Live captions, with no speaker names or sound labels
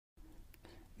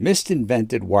Mist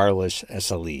invented wireless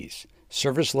SLEs,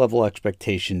 service level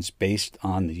expectations based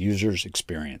on the user's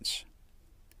experience.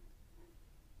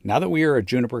 Now that we are a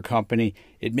Juniper company,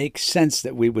 it makes sense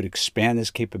that we would expand this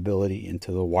capability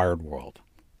into the wired world.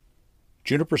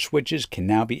 Juniper switches can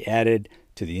now be added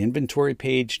to the inventory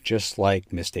page just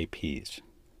like Mist APs.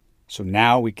 So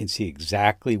now we can see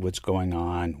exactly what's going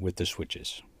on with the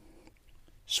switches.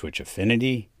 Switch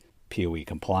affinity, PoE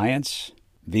compliance,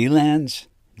 VLANs,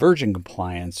 version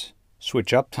compliance,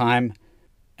 switch uptime,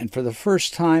 and for the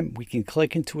first time we can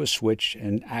click into a switch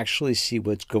and actually see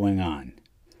what's going on.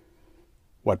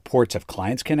 What ports have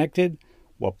clients connected,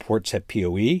 what ports have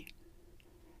PoE,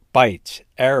 bytes,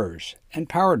 errors, and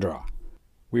power draw.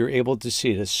 We are able to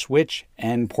see the switch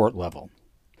and port level.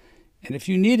 And if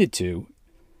you needed to,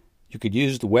 you could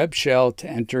use the web shell to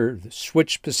enter the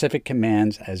switch-specific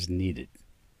commands as needed.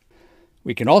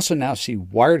 We can also now see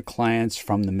wired clients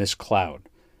from the Mist cloud,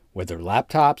 whether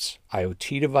laptops,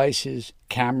 IoT devices,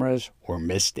 cameras, or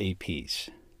Mist APs.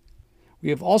 We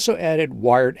have also added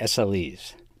wired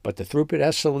SLEs, but the throughput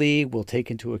SLE will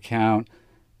take into account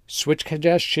switch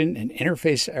congestion and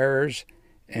interface errors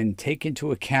and take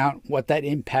into account what that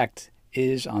impact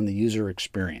is on the user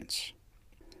experience.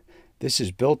 This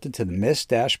is built into the Mist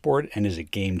dashboard and is a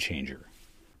game changer.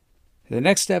 The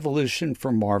next evolution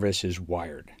for Marvis is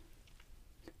wired.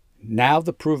 Now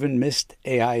the proven Mist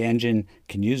AI engine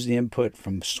can use the input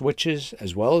from switches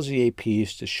as well as the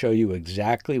APs to show you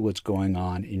exactly what's going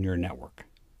on in your network.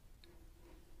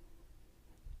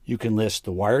 You can list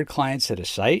the wired clients at a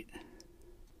site.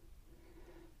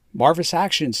 Marvis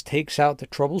Actions takes out the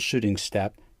troubleshooting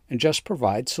step and just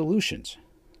provides solutions.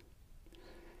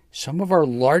 Some of our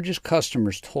largest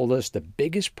customers told us the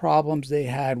biggest problems they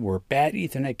had were bad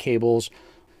Ethernet cables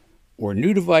or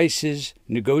new devices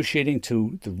negotiating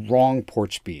to the wrong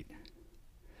port speed.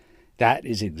 That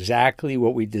is exactly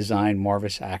what we designed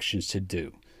Marvis Actions to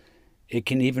do. It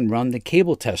can even run the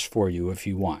cable test for you if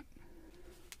you want.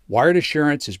 Wired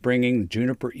Assurance is bringing the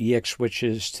Juniper EX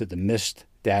switches to the Mist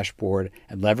dashboard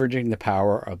and leveraging the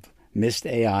power of Mist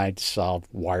AI to solve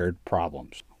wired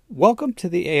problems. Welcome to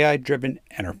the AI-driven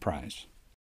enterprise.